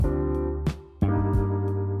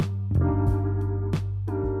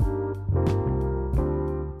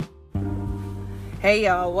Hey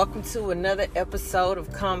y'all, welcome to another episode of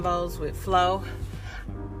Convos with Flo.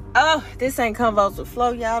 Oh, this ain't Convos with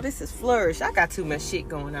Flo, y'all. This is Flourish. I got too much shit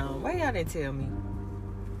going on. Why y'all didn't tell me?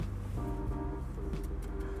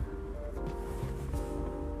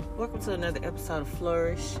 Welcome to another episode of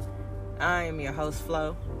Flourish. I am your host,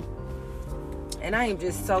 Flo. And I am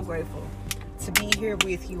just so grateful to be here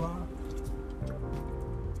with you all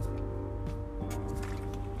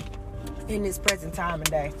in this present time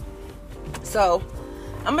and day. So,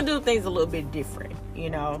 I'm going to do things a little bit different,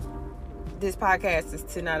 This podcast is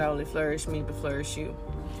to not only flourish me, but flourish you.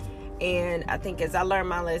 And I think as I learn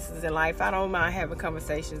my lessons in life, I don't mind having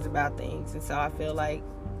conversations about things. And so I feel like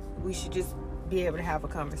we should just be able to have a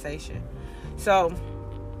conversation. So,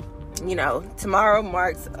 tomorrow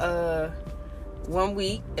marks 1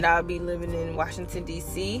 week and I'll be living in Washington,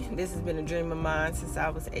 D.C. This has been a dream of mine since I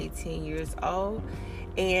was 18 years old.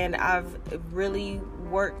 And I've really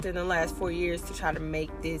worked in the last 4 years to try to make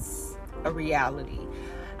this a reality.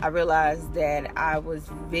 I realized that I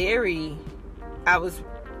was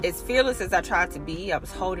as fearless as I tried to be. I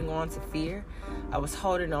was holding on to fear. I was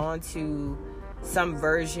holding on to some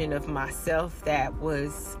version of myself that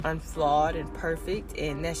was unflawed and perfect.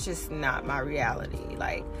 And that's just not my reality.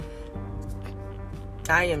 Like,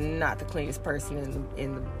 I am not the cleanest person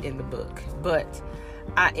in the book, but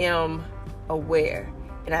I am aware.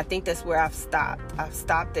 And I think that's where I've stopped. I've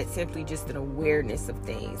stopped at simply just an awareness of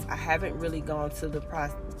things. I haven't really gone through the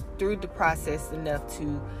process enough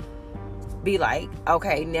to be like,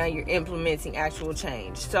 okay, now you're implementing actual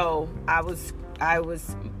change. So I was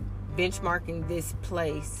benchmarking this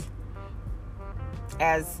place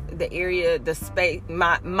as the area, the space,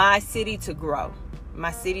 my city to grow.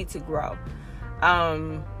 My city to grow.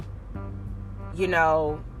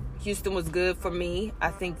 Houston was good for me.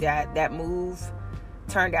 I think that move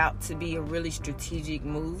turned out to be a really strategic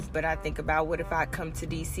move, but I think about what if I come to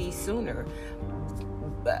DC sooner.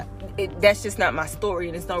 But that's just not my story,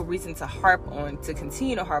 and there's no reason to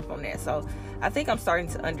continue to harp on that. So I think I'm starting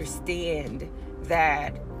to understand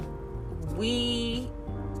that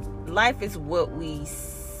life is what we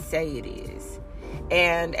say it is.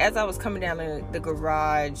 And as I was coming down the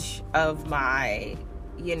garage of my,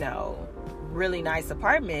 really nice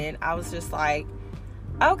apartment, I was just like,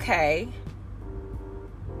 okay,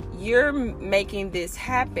 you're making this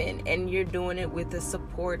happen, and you're doing it with the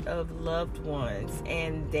support of loved ones,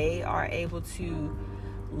 and they are able to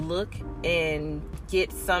look and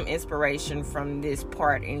get some inspiration from this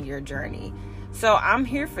part in your journey. So I'm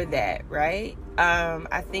here for that, right?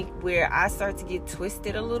 I think where I start to get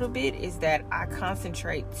twisted a little bit is that I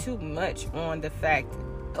concentrate too much on the fact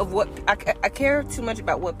of what I care too much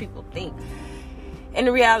about what people think. And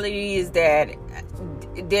the reality is that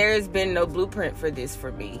there's been no blueprint for this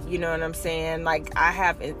for me. You know what I'm saying? Like, I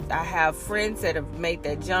have friends that have made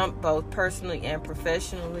that jump both personally and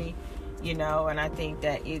professionally, and I think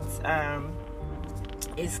that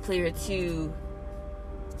it's clear to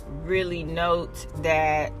really note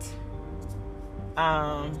that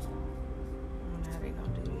how they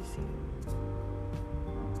gonna do this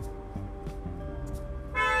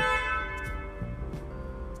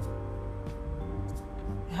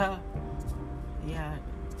here? Yeah,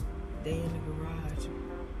 they in the garage.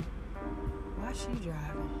 Why is she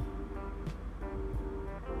driving?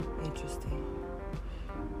 Interesting.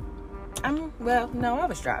 No, I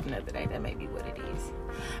was driving the other day. That may be what it is.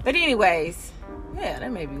 But anyways, yeah,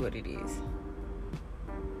 that may be what it is.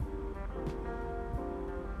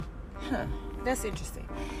 Huh, that's interesting.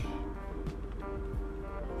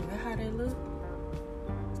 Is that how they look?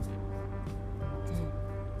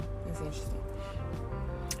 That's interesting.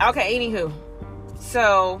 Okay, anywho.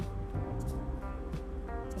 So,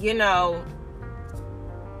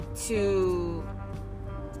 to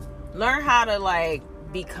learn how to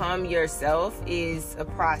become yourself is a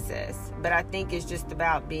process, but I think it's just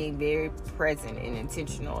about being very present and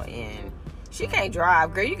intentional. And she can't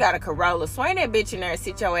drive, girl. You got a Corolla. Swing that bitch in there and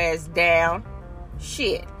sit your ass down.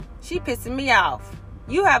 Shit, she pissing me off.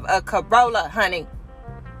 You have a Corolla, honey.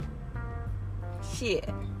 Shit.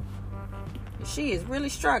 She is really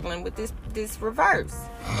struggling with this reverse.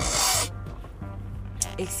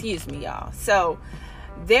 Excuse me, y'all. So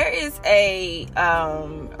there is a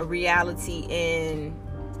reality in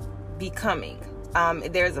becoming.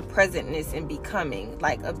 There's a presentness in becoming.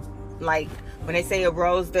 Like when they say a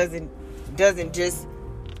rose doesn't just,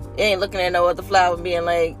 it ain't looking at no other flower and being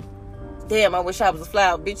like, damn, I wish I was a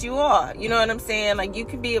flower. Bitch, you are. You know what I'm saying? Like, you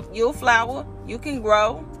can you're a flower. You can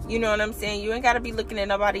grow. You know what I'm saying? You ain't got to be looking at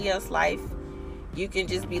nobody else's life. You can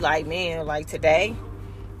just be like, man, today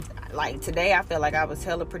I felt like I was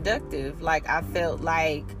hella productive. Like, I felt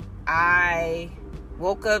like I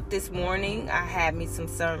woke up this morning. I had me some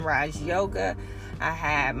sunrise yoga. I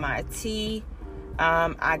had my tea.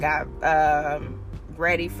 I got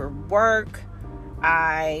ready for work.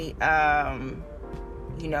 I,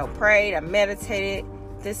 prayed. I meditated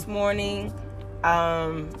this morning.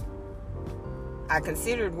 I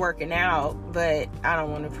considered working out, but I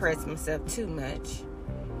don't want to press myself too much.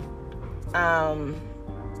 And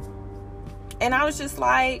I was just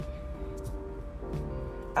like,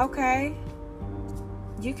 okay,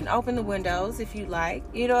 you can open the windows if you like.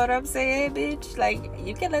 You know what I'm saying, bitch? Like,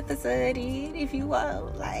 you can let the sun in if you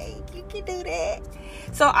want. Like, you can do that.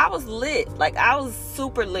 So I was lit. Like, I was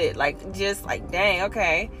super lit. Like, just like, dang,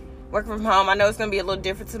 okay. Working from home. I know it's going to be a little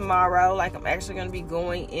different tomorrow. Like, I'm actually going to be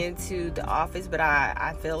going into the office. But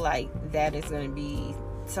I feel like that is going to be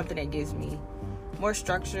something that gives me more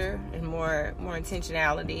structure and more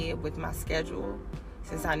intentionality with my schedule,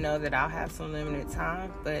 since I know that I'll have some limited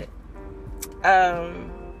time. But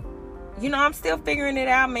I'm still figuring it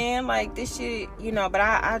out, man. Like, this shit, but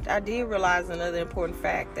I did realize another important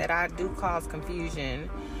fact, that I do cause confusion.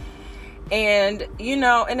 And,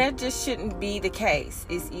 and that just shouldn't be the case.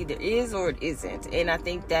 It's either is or it isn't. And I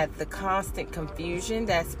think that the constant confusion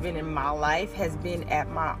that's been in my life has been at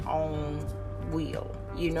my own will.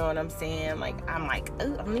 You know what I'm saying? Like, I'm like, oh,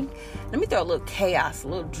 let me throw a little chaos, a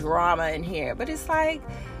little drama in here. But it's like,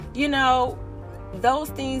 those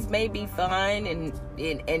things may be fun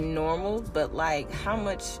and normal, but like, how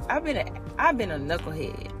much I've been a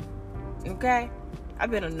knucklehead. Okay?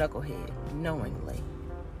 I've been a knucklehead knowingly,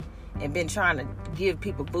 and been trying to give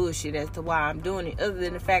people bullshit as to why I'm doing it, other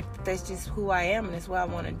than the fact that that's just who I am and that's what I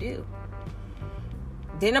want to do.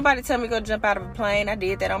 Didn't nobody tell me to go jump out of a plane. I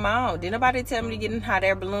did that on my own. Didn't nobody tell me to get in a hot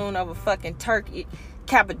air balloon over fucking Turkey,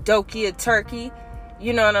 Cappadocia, Turkey.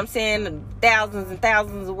 You know what I'm saying? Thousands and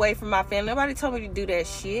thousands away from my family. Nobody told me to do that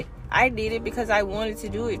shit. I did it because I wanted to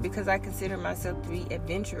do it, because I consider myself to be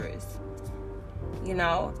adventurous.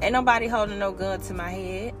 Ain't nobody holding no gun to my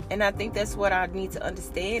head. And I think that's what I need to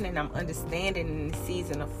understand. And I'm understanding in the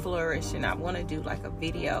season of flourish. And I want to do like a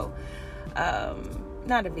video,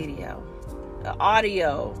 not a video, an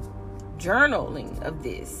audio journaling of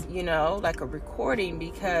this, like a recording,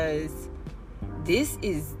 because this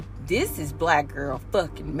is black girl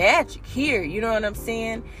fucking magic here. You know what I'm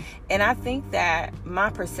saying? And I think that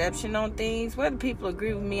my perception on things, whether people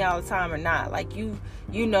agree with me all the time or not, like,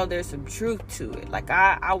 there's some truth to it. Like,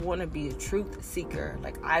 I want to be a truth seeker.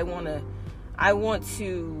 Like, I want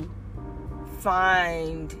to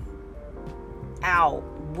find out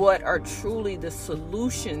what are truly the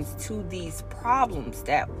solutions to these problems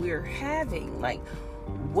that we're having. Like,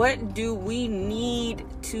 what do we need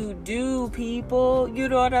to do, people? You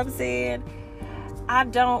know what I'm saying?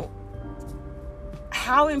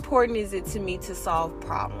 How important is it to me to solve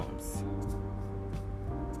problems?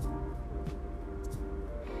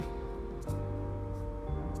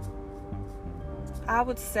 I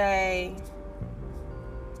would say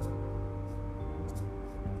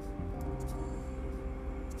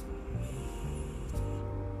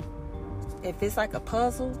if it's like a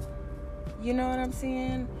puzzle, you know what I'm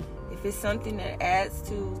saying? If it's something that adds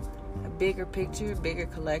to a bigger picture, bigger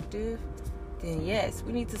collective, then yes,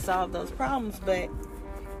 we need to solve those problems. But,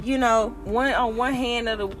 on one hand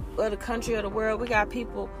of the country, of the world, we got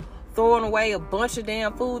people throwing away a bunch of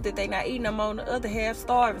damn food that they not eating them, on the other half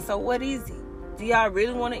starving. So what is it? Do y'all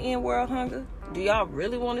really want to end world hunger? Do y'all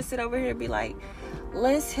really want to sit over here and be like,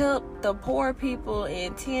 let's help the poor people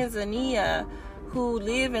in Tanzania who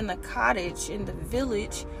live in the cottage, in the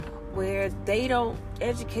village, where they don't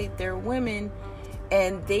educate their women,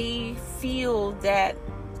 and they feel that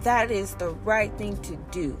that is the right thing to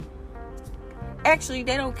do. Actually,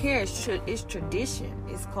 they don't care. It's tradition.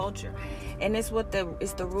 It's culture. And it's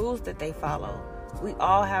the rules that they follow. We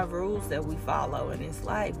all have rules that we follow in this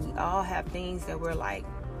life. We all have things that we're like,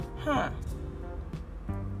 do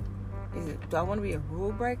I want to be a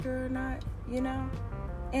rule breaker or not?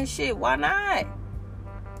 And shit, why not?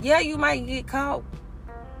 Yeah, you might get caught,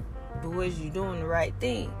 but was you doing the right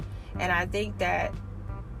thing? And I think that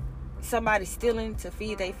somebody stealing to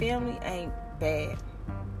feed their family ain't bad.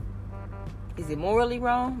 Is it morally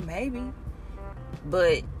wrong? Maybe.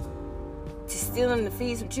 But to stealing to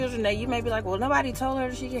feed some children, now you may be like, well, nobody told her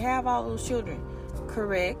that she could have all those children.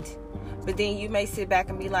 Correct. But then you may sit back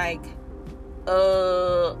and be like,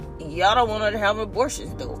 y'all don't want her to have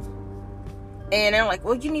abortions, though. And I'm like,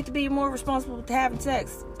 well, you need to be more responsible to having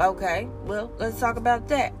sex. Okay, well, let's talk about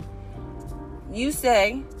that. You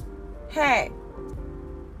say, hey,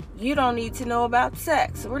 you don't need to know about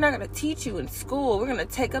sex. We're not going to teach you in school. We're going to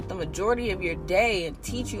take up the majority of your day and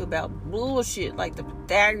teach you about bullshit like the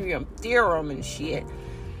Pythagorean theorem and shit.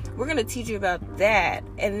 We're going to teach you about that,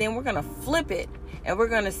 and then we're going to flip it, and we're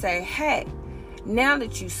going to say, hey, now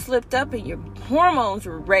that you slipped up and your hormones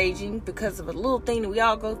were raging because of a little thing that we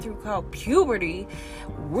all go through called puberty,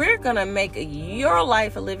 we're going to make your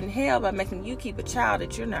life a living hell by making you keep a child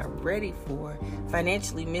that you're not ready for,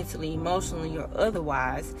 financially, mentally, emotionally, or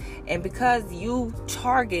otherwise. And because you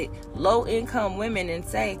target low-income women and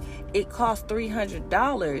say it costs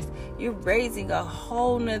 $300, you're raising a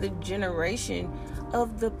whole nother generation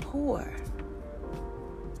of the poor.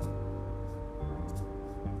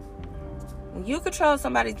 When you control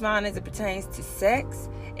somebody's mind as it pertains to sex,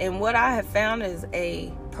 and what I have found as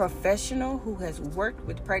a professional who has worked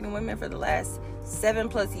with pregnant women for the last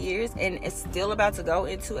 7+ years and is still about to go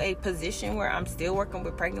into a position where I'm still working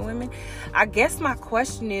with pregnant women, I guess my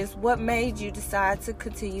question is, what made you decide to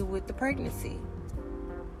continue with the pregnancy?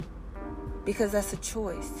 Because that's a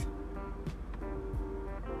choice.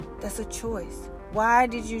 That's a choice. Why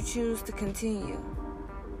did you choose to continue?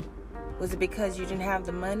 Was it because you didn't have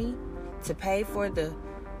the money to pay for the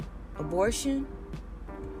abortion?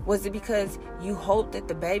 Was it because you hoped that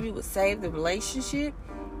the baby would save the relationship?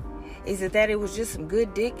 Is it that it was just some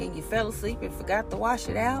good dick and you fell asleep and forgot to wash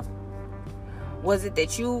it out? Was it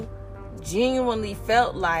that you genuinely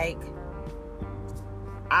felt like,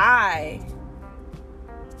 I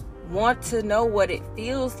want to know what it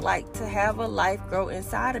feels like to have a life grow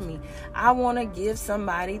inside of me. I want to give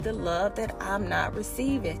somebody the love that I'm not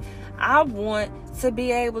receiving. I want to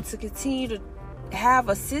be able to continue to have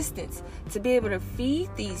assistance, to be able to feed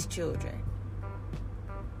these children.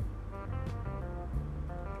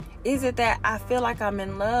 Is it that I feel like I'm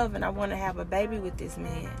in love and I want to have a baby with this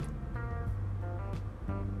man?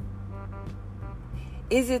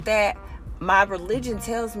 Is it that my religion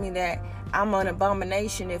tells me that I'm an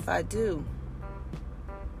abomination if I do?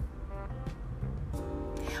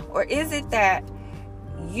 Or is it that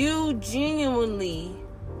you genuinely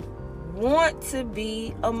want to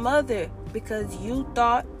be a mother because you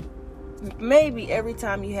thought maybe every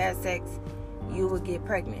time you had sex you would get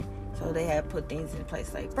pregnant? So they had put things in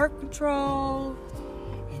place like birth control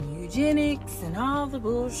and eugenics and all the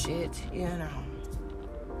bullshit, you know,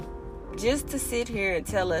 just to sit here and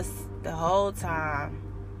tell us the whole time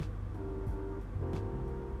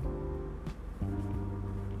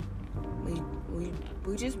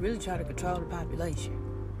we just really try to control the population.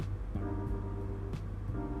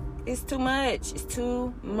 It's too much. It's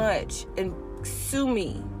too much. And sue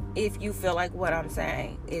me if you feel like what I'm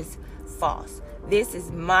saying is false. This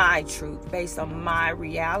is my truth based on my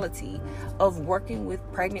reality of working with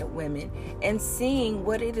pregnant women and seeing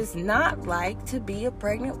what it is not like to be a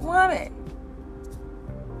pregnant woman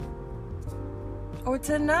or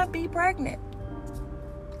to not be pregnant.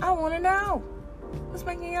 I want to know what's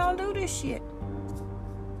making y'all do this shit.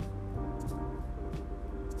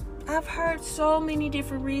 I've heard so many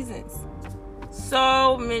different reasons.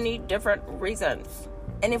 So many different reasons.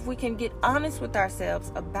 And if we can get honest with ourselves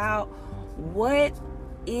about what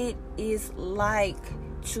it is like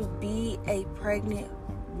to be a pregnant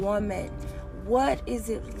woman, what is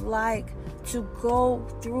it like to go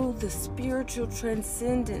through the spiritual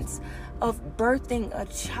transcendence of birthing a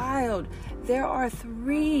child, there are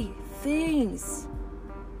 3 things: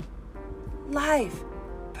 life,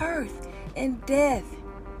 birth, and death.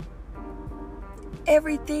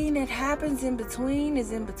 Everything that happens in between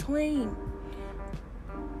is in between.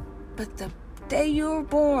 But the day you were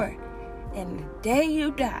born and the day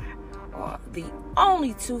you die are the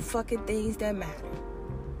only 2 fucking things that matter.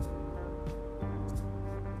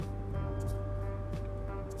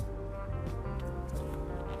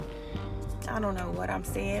 I don't know what I'm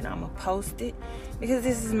saying. I'm going to post it because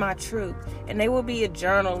this is my truth. And there will be a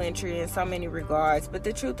journal entry in so many regards. But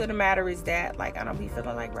the truth of the matter is that, like, I don't be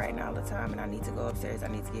feeling like writing all the time. And I need to go upstairs. I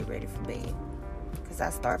need to get ready for bed. Because I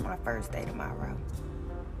start my first day tomorrow.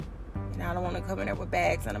 And I don't want to come in there with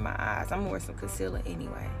bags under my eyes. I'm going to wear some concealer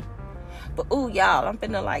anyway. But, ooh, y'all, I'm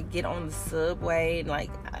finna, like, get on the subway. And,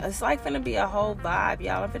 like, it's, like, finna be a whole vibe,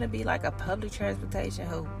 y'all. I'm finna be, like, a public transportation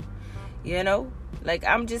hoe. You know? Like,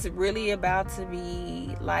 I'm just really about to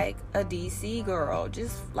be, like, a DC girl.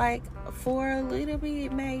 Just, like, for a little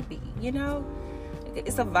bit, maybe. You know?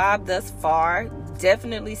 It's a vibe thus far.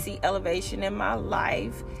 Definitely see elevation in my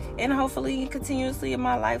life. And hopefully continuously in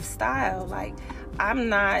my lifestyle. Like, I'm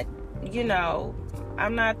not, you know,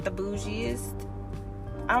 I'm not the bougiest.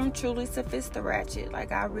 I'm truly sophisticated.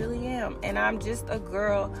 Like, I really am. And I'm just a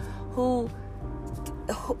girl who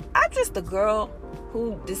I'm just a girl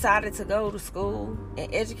who decided to go to school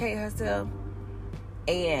and educate herself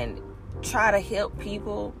and try to help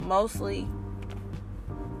people, mostly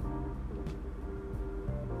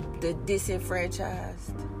the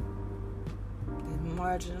disenfranchised, the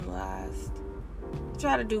marginalized.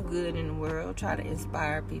 Try to do good in the world, try to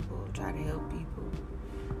inspire people, try to help people.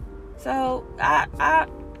 So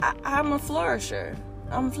I'm a flourisher.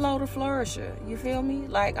 I'm Flo the Flourisher. You feel me?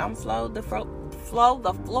 Like, I'm Flo the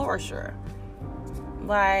Flourisher.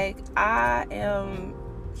 Like, I am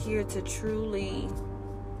here to truly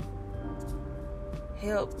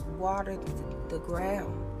help water the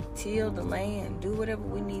ground, till the land, do whatever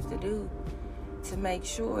we need to do to make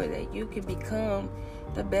sure that you can become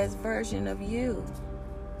the best version of you.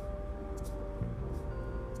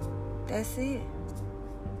 That's it.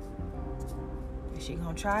 Is she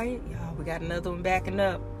gonna try it? Y'all, we got another one backing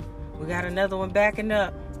up.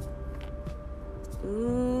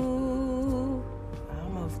 Ooh,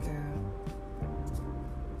 almost, girl.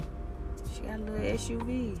 She got a little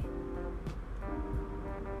SUV.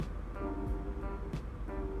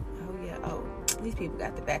 Oh, yeah. Oh, these people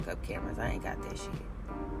got the backup cameras. I ain't got that shit.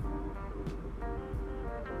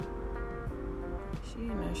 She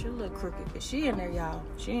in there. She a little crooked, but she in there, y'all.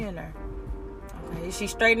 She in there. Okay, is she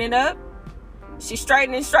straightening up? She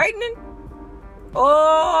straightening.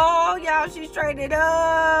 Oh, y'all, she straightening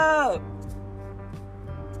up.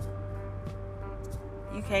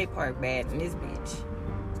 You can't park bad in this bitch.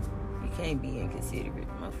 You can't be inconsiderate,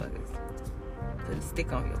 motherfuckers. Put a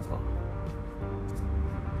stick on your car.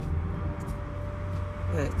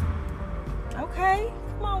 But, okay,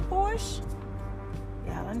 come on, Porsche.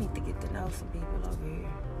 Y'all, I need to get to know some people over here.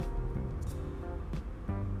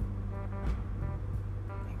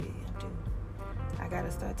 Maybe I do. I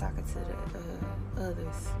gotta start talking to the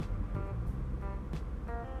others.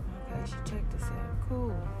 Okay, she checked us out.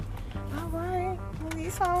 Cool. Alright. Well,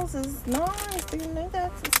 these houses nice. They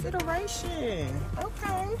got consideration.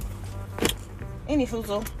 Okay.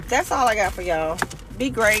 Anywho, that's all I got for y'all. Be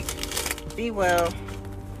great. Be well.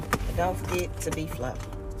 And don't forget to be Flo.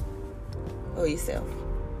 Or yourself.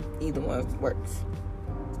 Either one works.